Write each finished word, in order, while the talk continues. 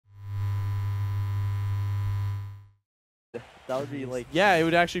That would be like, Yeah, it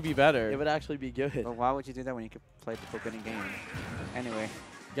would actually be better. it would actually be good. But why would you do that when you could play the forbidden game? Anyway.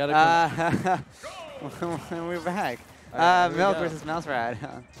 Gotta We're back. Alright, here we Milk go. versus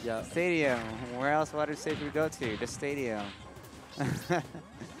MouseRat. Yeah. Stadium. Where else water stage we go to? Just Stadium.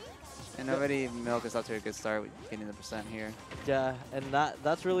 And nobody Milk is up to a good start with getting the percent here. Yeah, and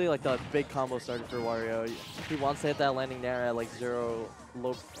that's really like the big combo starter for Wario. He wants to hit that landing nair at like low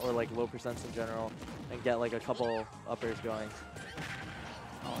percents in general, and get like a couple uppers going.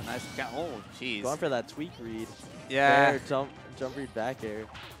 Oh, nice. Oh, jeez. Going for that tweak read. Yeah. Fair jump read back air.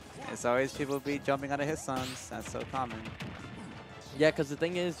 It's always people be jumping out of his sons. That's so common. Yeah, because the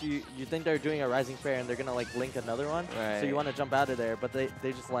thing is, you think they're doing a rising fair and they're gonna like link another one, so you want to jump out of there, but they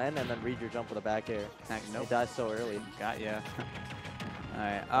just land and then read your jump with a back air. Nope. They die so early. Got ya. All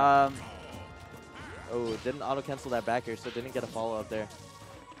right. Oh, didn't auto cancel that back air, so didn't get a follow up there.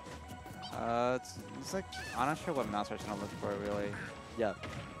 It's like I'm not sure what MouseRat's gonna look for really. Yeah.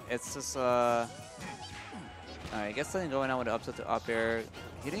 It's just I guess something going on with the up tilt to up air.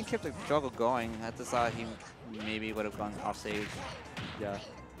 He didn't keep the juggle going. I just thought he maybe would have gone off stage. Yeah.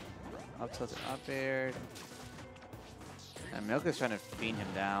 Up tilt to up air. And Milk is trying to fiend him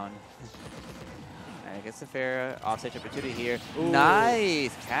down. I guess a fair offstage opportunity here. Ooh.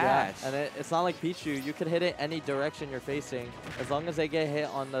 Nice catch. Yeah, and it's not like Pichu. You could hit it any direction you're facing. As long as they get hit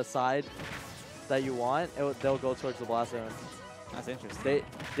on the side that you want, they'll go towards the blast zone. That's interesting.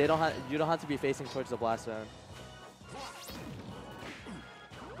 You don't have to be facing towards the blast zone.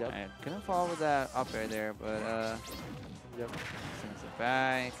 Yep. Right, couldn't fall with that up air there, but Yep. sends it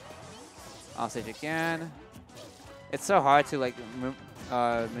back. Offstage again. It's so hard to like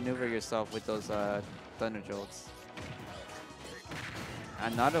maneuver yourself with those thunder jolts.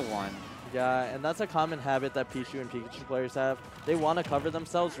 Another one. Yeah, and that's a common habit that Pichu and Pikachu players have. They want to cover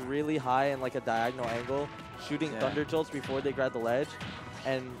themselves really high in like a diagonal angle, shooting thunder jolts before they grab the ledge,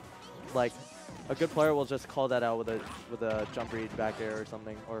 and like a good player will just call that out with a jump read back air or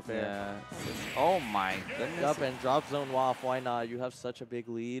something, or fair. Yeah. Oh my goodness. Yup, and drop zone waff. Why not? You have such a big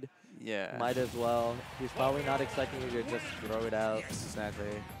lead. Yeah. Might as well. He's probably not expecting you to just throw it out. Exactly.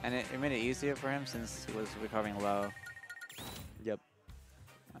 And it made it easier for him since he was recovering low. Yep.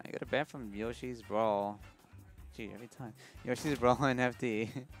 I got a ban from Yoshi's Brawl. Gee, every time. Yoshi's Brawl and FD.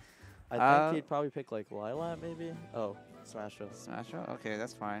 I think he'd probably pick like Lilat maybe. Oh, Smash Bros. Smash Bros? Okay,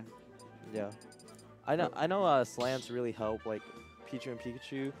 that's fine. Yeah. I know slants really help like Pichu and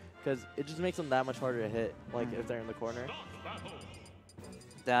Pikachu because it just makes them that much harder to hit like if they're in the corner.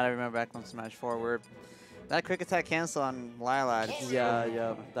 That I remember back from Smash 4 where that quick attack cancel on Lilat.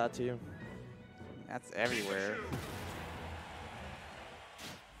 Yeah, that too. That's everywhere.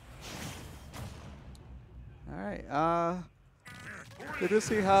 Alright, good to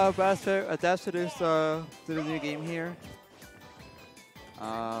see how Master adapts to this to the new game here.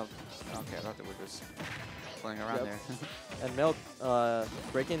 Okay, I thought they were just playing around there. And Milk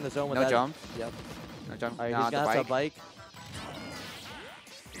breaking the zone with no that. jump. Yep. No jump. Alright, Nah, he's got a bike.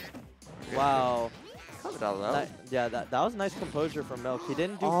 Wow. Covered that low. That was nice composure from Milk. He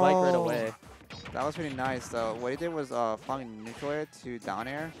didn't do bike right away. That was pretty nice though. What he did was flying neutral air to down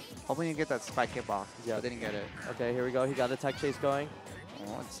air, hoping to get that spike hitbox. Yeah, but didn't get it. Okay, here we go. He got a tech chase going.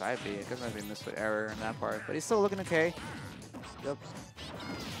 Oh, it's side B. It doesn't have to be missed with error in that part, but he's still looking okay. Yep.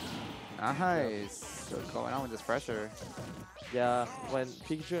 Nice. So going on with this pressure. Yeah, when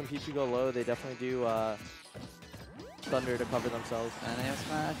Pikachu and Pichu go low, they definitely do thunder to cover themselves. And they have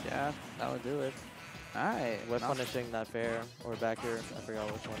smash. Yeah, that would do it. Alright. With punishing that fair or back here. I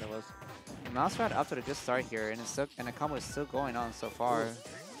forgot which one it was. MouseRat up to a good start here, and the combo is still going on so far.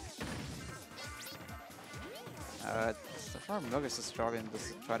 So far, Milk is just struggling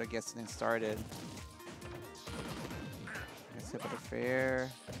to try to get something started. Let's hit with a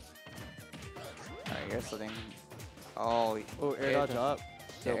fair. Alright, here's something. Oh, air dodge up.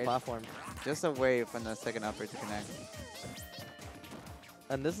 Yeah, platform. Just away from the second upper to connect.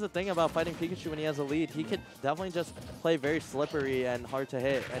 And this is the thing about fighting Pikachu when he has a lead. He could definitely just play very slippery and hard to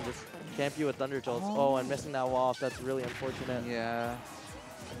hit and just camp you with Thunder Jolts. Oh, and missing that wall off. That's really unfortunate. Yeah.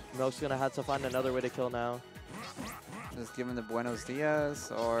 Milk's going to have to find another way to kill now. Just give him the Buenos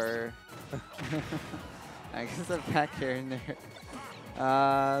Dias or... I guess a back here in there.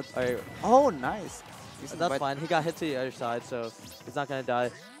 Right. Oh, nice. That's fine. He got hit to the other side, so he's not going to die.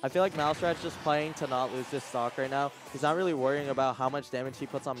 I feel like MouseRat's just playing to not lose this stock right now. He's not really worrying about how much damage he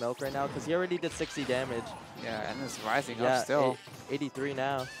puts on Milk right now because he already did 60 damage. Yeah, and it's rising up still. 83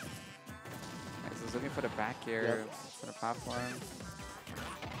 now. Nice. He's looking for the back here for the platform.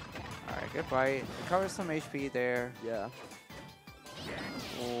 All right, good bite. Recovers some HP there. Yeah.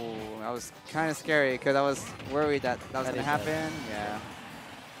 Oh, was kind of scary because I was worried that was going to Anytime. happen. Yeah.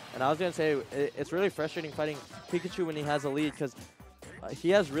 And I was going to say, it's really frustrating fighting Pikachu when he has a lead because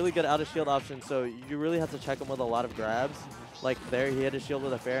he has really good out-of-shield options, so you really have to check him with a lot of grabs. Like there, he had a shield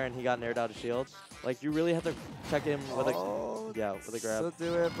with a fair and he got nared out of shield. Like you really have to check him with a with a grab. Still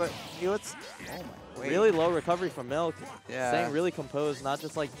do it, but he was Really low recovery from Milk. Yeah. Staying really composed, not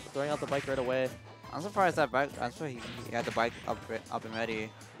just like throwing out the bike right away. I'm surprised that bike. I'm sure he had the bike up and ready.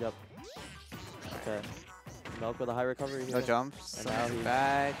 Yep. Okay. Milk with a high recovery here. No jumps. And now he's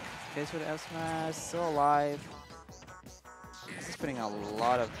back. Chase with F smash. Still alive. This is putting a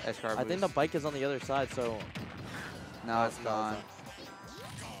lot of edge guard I think the bike is on the other side, so now it's gone.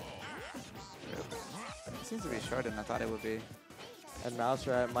 It seems to be shorter than I thought it would be. and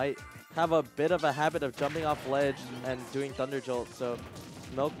MouseRat might have a bit of a habit of jumping off ledge and doing Thunder Jolt, so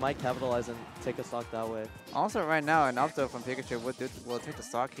Milk might capitalize and take a stock that way. Also, right now, an up throw from Pikachu will take the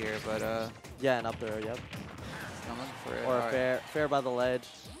stock here, but Yeah, an up throw, yep. I'm looking for it. Or a fair by the ledge.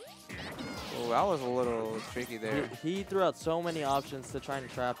 Oh, that was a little tricky there. He threw out so many options to try and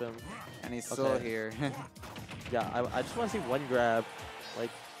trap him. And he's still here. Yeah, I just want to see one grab. Like,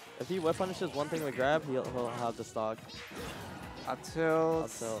 if he whip punishes one thing with grab, he'll have the stock. Up tilt.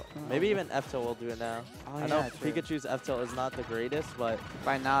 Up tilt. Maybe even F tilt will do it now. Oh, I know yeah, true. Pikachu's F tilt is not the greatest, but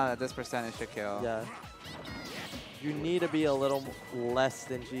By now, at this percentage should kill. yeah. You need to be a little less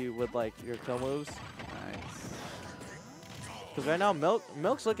stingy with like your kill moves. Nice. Because right now,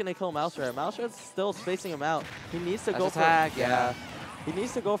 Milk's looking to kill MouseRat. MouseRat's still spacing him out. He needs to That's go attack, for yeah. He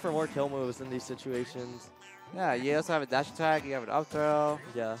needs to go for more kill moves in these situations. Yeah, you also have a dash attack, you have an up throw.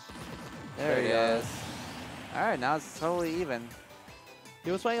 Yeah. There he is. Alright, now it's totally even.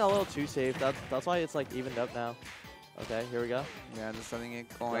 He was playing a little too safe. That's why it's like evened up now. Okay, here we go. Yeah, just letting it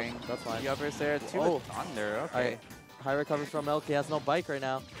going. Yep, that's fine. The uppers there. Two with Thunder. Okay. Alright. High recovery from Milk. He has no bike right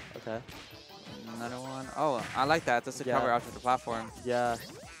now. Okay. Another one. Oh, I like that. Just to cover after the platform. Yeah.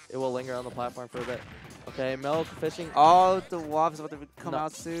 It will linger on the platform for a bit. Okay, Milk fishing. Oh, the Wob is about to come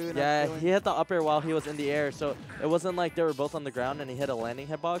out soon. Yeah, he hit the up air while he was in the air, so it wasn't like they were both on the ground and he hit a landing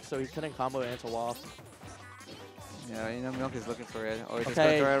hitbox, so he couldn't combo it into wall. Yeah, you know, Milk is looking for it. Oh, he's just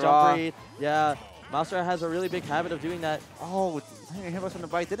Okay, going to throw it jump raw. read. Yeah, MouseRat has a really big habit of doing that. Oh, hitbox from the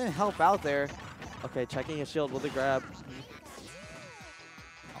bite didn't help out there. Okay, checking his shield with a grab.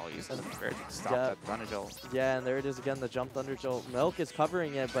 Oh, he's going to stop that Thunder Jolt. Yeah, and there it is again, the jump Thunder Jolt. Milk is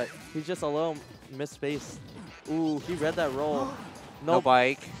covering it, but he's just a little misspaced. Ooh, he read that roll. No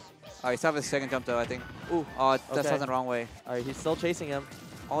bike. Oh, he still has a second jump though, I think. Ooh. Oh, that's something the wrong way. All right, he's still chasing him.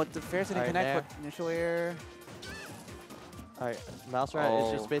 Oh, the fair didn't connect with initial air. All right, MouseRat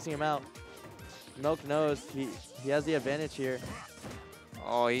is just spacing him out. Milk knows he has the advantage here.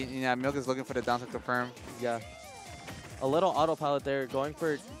 Oh, yeah, Milk is looking for the down tilt confirm. Yeah. A little autopilot there, going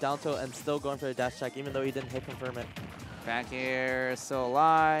for down tilt and still going for a dash check, even though he didn't hit confirm it. Back air, still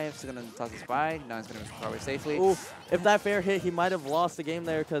alive. Still gonna toss his bike. Now he's gonna recover safely. Ooh, if that fair hit, he might have lost the game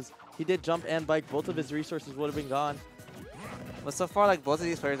there because he did jump and bike. Both of his resources would have been gone. But so far, like both of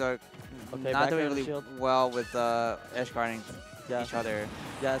these players are not doing really well with edge guarding each other.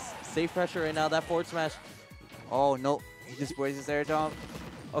 Yes, safe pressure right now. That forward smash. Oh no, he just raises air jump.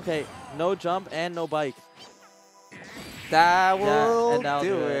 Okay, no jump and no bike. That will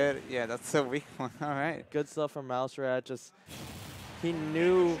do it. Yeah, that's a weak one. All right. Good stuff from MouseRat. Just he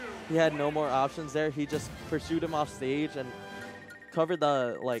knew he had no more options there. He just pursued him off stage and covered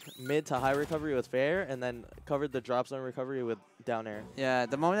the like mid to high recovery with fair, and then covered the drop zone recovery with down air. Yeah,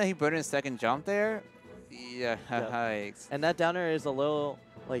 the moment that he put in his second jump there, yeah. And that down air is a little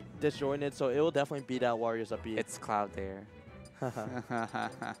like disjointed, so it will definitely beat out Wario's up B. It's Cloud there. It's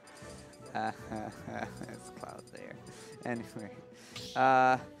Cloud there. Anyway,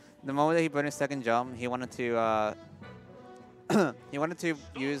 the moment that he put in his second jump, he wanted to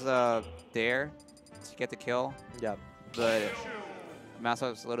use Dare to get the kill. Yeah. But Mouse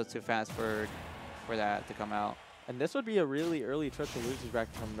was a little too fast for that to come out. And this would be a really early trip to losers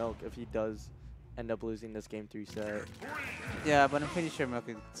bracket from Milk if he does end up losing this game 3 set. Yeah, but I'm pretty sure Milk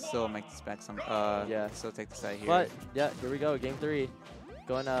could still make this back some. Still take the side here. But yeah, here we go, game 3,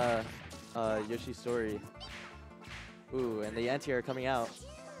 going Yoshi's story. Ooh, and the anti-air coming out.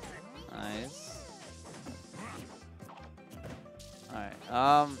 Nice.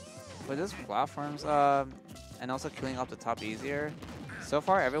 Alright. With these platforms, and also killing up the top easier. So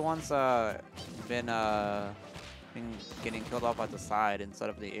far, everyone's been getting killed off at the side instead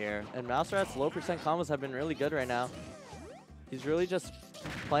of the air. And MouseRat's low percent combos have been really good right now. He's really just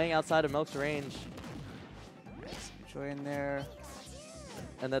playing outside of Milk's range. In there.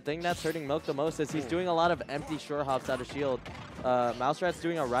 And the thing that's hurting Milk the most is he's doing a lot of empty short hops out of shield. MouseRat's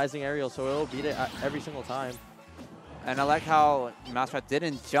doing a rising aerial, so it'll beat it every single time. And I like how MouseRat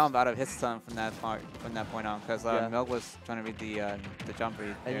didn't jump out of his stun from that point on, because Milk was trying to read the jump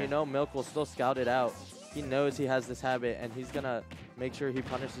read. And you know Milk will still scout it out. He knows he has this habit, and he's gonna make sure he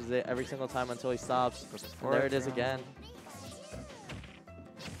punishes it every single time until he stops. And there it is again.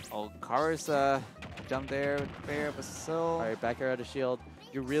 Oh, Kara's jump there with fair, but still. All right, back air out of shield.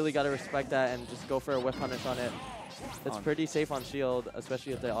 You really gotta respect that and just go for a whip punish on it. It's pretty safe on shield,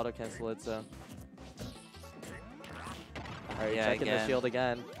 especially if they auto cancel it. So. All right, checking the shield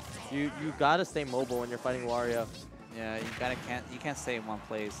again. You gotta stay mobile when you're fighting Wario. Yeah, you can't stay in one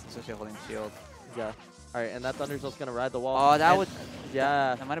place, especially holding shield. Yeah. All right, and that Thunder Jolt's gonna ride the wall. Oh, that would.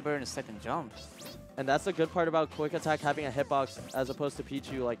 Yeah. That might have been a second jump. And that's the good part about Quick Attack having a hitbox as opposed to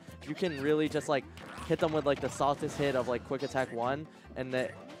Pichu. Like, you can really just like hit them with like the softest hit of like Quick Attack 1, and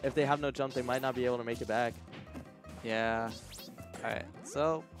that if they have no jump, they might not be able to make it back. Yeah. All right.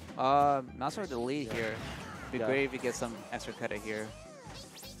 So, MouseRat the lead here. Be great if you get some extra credit here.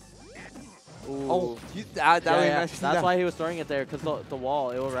 Ooh. Oh, that's why he was throwing it there, because the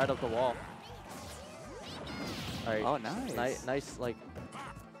wall, it will ride up the wall. All right. Oh, nice. Nice, like,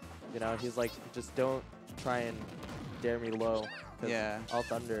 you know, he's like, just don't try and dare me low. Yeah. I'll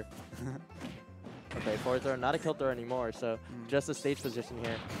thunder. Okay, forward throw, not a kill throw anymore, so just a stage position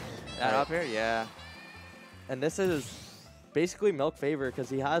here. That up here? Yeah. And this is basically Milk favor, because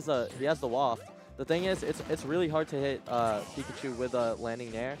he has the waft. The thing is, it's really hard to hit Pikachu with a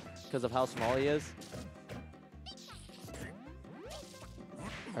landing nair because of how small he is.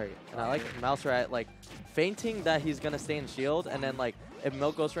 All right, and I like MouseRat like feinting that he's gonna stay in shield, and then like if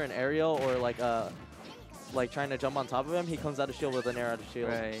Milk goes for an aerial or like trying to jump on top of him, he comes out of shield with an air out of shield.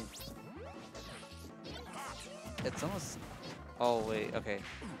 Right. It's almost. Oh wait, okay.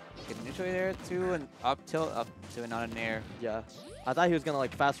 Get neutral there to an up tilt, up to an on an air. Yeah. I thought he was gonna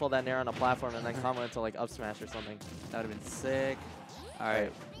like fast fall that nair on a platform and then combo into like up smash or something. That would have been sick. All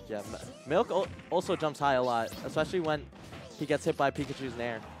right. Yeah. Milk also jumps high a lot, especially when he gets hit by Pikachu's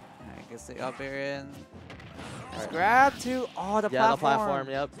nair. I guess the up air in. Nice grab to the platform. Yeah, the platform.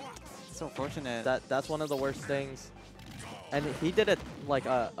 Yep. So fortunate. That's one of the worst things. And he did it like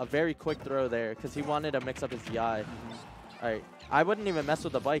a very quick throw there because he wanted to mix up his DI. All right. I wouldn't even mess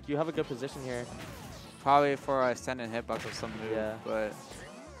with the bike. You have a good position here. Probably for a standing hitbox or some move. Yeah. But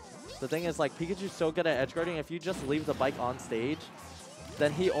the thing is, like, Pikachu's so good at edge guarding. If you just leave the bike on stage,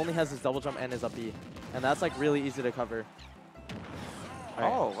 then he only has his double jump and his up B, and that's like really easy to cover.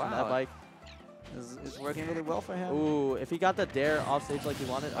 Oh wow! That bike is working really well for him. Ooh, if he got the dare off stage like he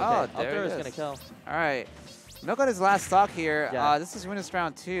wanted, okay, up there is gonna kill. All right, Milk got his last stock here. Yeah. This is winners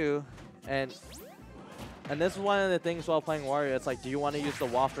round 2, and this is one of the things while playing Wario. It's like, do you want to use the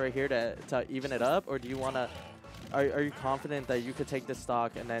waft right here to even it up, or do you want to? Are you confident that you could take this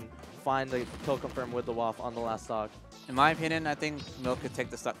stock and then find the kill confirm with the waft on the last stock? In my opinion, I think Milk could take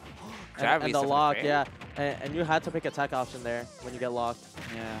the stock. And the lock, yeah. And you had to pick a tech option there when you get locked.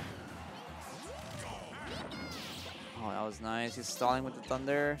 Yeah. Oh, that was nice. He's stalling with the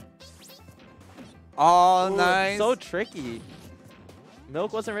thunder. Oh, ooh, nice. So tricky.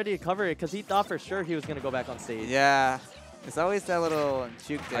 Milk wasn't ready to cover it because he thought for sure he was going to go back on stage. Yeah. It's always that little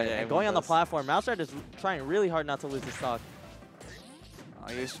juke there. And going on the platform, MouseRat is trying really hard not to lose his stock.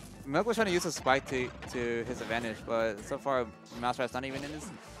 Milk was trying to use a spike to his advantage, but so far MouseRat's not even in his.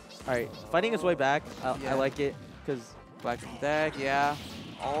 All right, fighting his way back. I like it because black deck, yeah.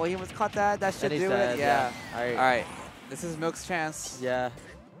 Oh, he almost caught that. That should do it. Yeah. All right. All right. This is Milk's chance. Yeah.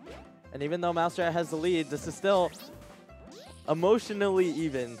 And even though MouseRat has the lead, this is still emotionally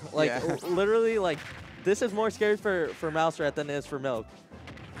even. Like literally, like this is more scary for MouseRat than it is for Milk.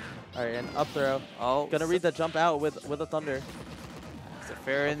 All right, and up throw. Oh, gonna read the jump out with a thunder. Is it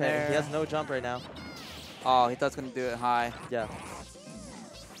fair in there? He has no jump right now. Oh, he thought he was gonna do it high. Yeah.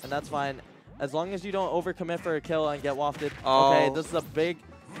 And that's fine. As long as you don't overcommit for a kill and get wafted. Oh. Okay, this is a big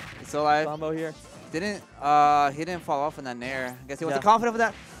combo here. He didn't fall off in that nair. I guess he wasn't confident with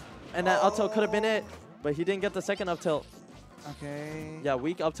that. And that up tilt could have been it, but he didn't get the second up tilt. Okay. Yeah,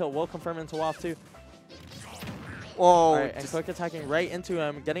 weak up tilt will confirm into waft too. Whoa. All right, and quick attacking right into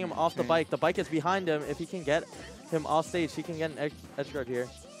him, getting him off the bike. The bike is behind him. If he can get him off stage, he can get an edge guard here.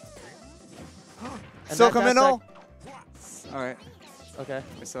 All right. Okay.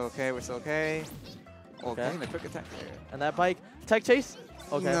 We're still okay. We're still okay. Oh, okay. getting the quick attack there. And that bike, tech chase.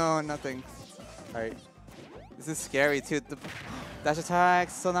 Okay. No, nothing. All right. This is scary too. The dash attack,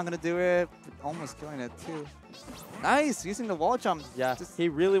 still not gonna do it. Almost killing it too. Nice, using the wall jump. Yeah, he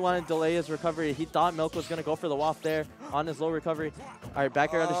really wanted to delay his recovery. He thought Milk was gonna go for the waft there on his low recovery. All right,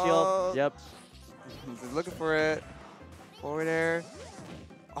 back air out of shield. Yep. He's looking for it. Forward air.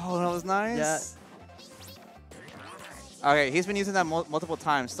 Oh, that was nice. Yeah. Okay, he's been using that multiple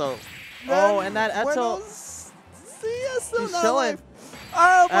times, so. Oh, and that Eto. Buenos Dias, still He's not chilling. alive.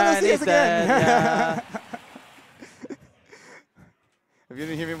 Oh, Buenos And Dias he's again. dead, yeah. If you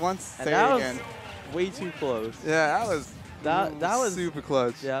didn't hear me once, And say that it was again. way too close. Yeah, that was. That was super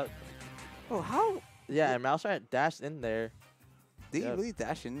clutch. Yeah. Oh, how? Yeah, and MouseRat dashed in there. Did he Yeah. really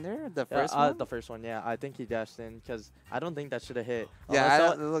dash in there? The Yeah, first one? the first one, yeah. I think he dashed in because I don't think that should have hit. Yeah,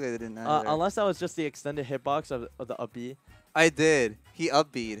 Unless look at it in there. unless that was just the extended hitbox of the up B. I did. He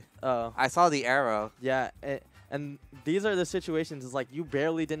upbeat. Oh. I saw the arrow. Yeah, and these are the situations. It's like you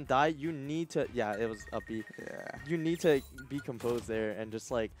barely didn't die. You need to. Yeah, it was up B. Yeah. You need to be composed there and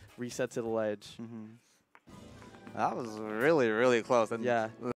just like reset to the ledge. That was really, really close. And Yeah.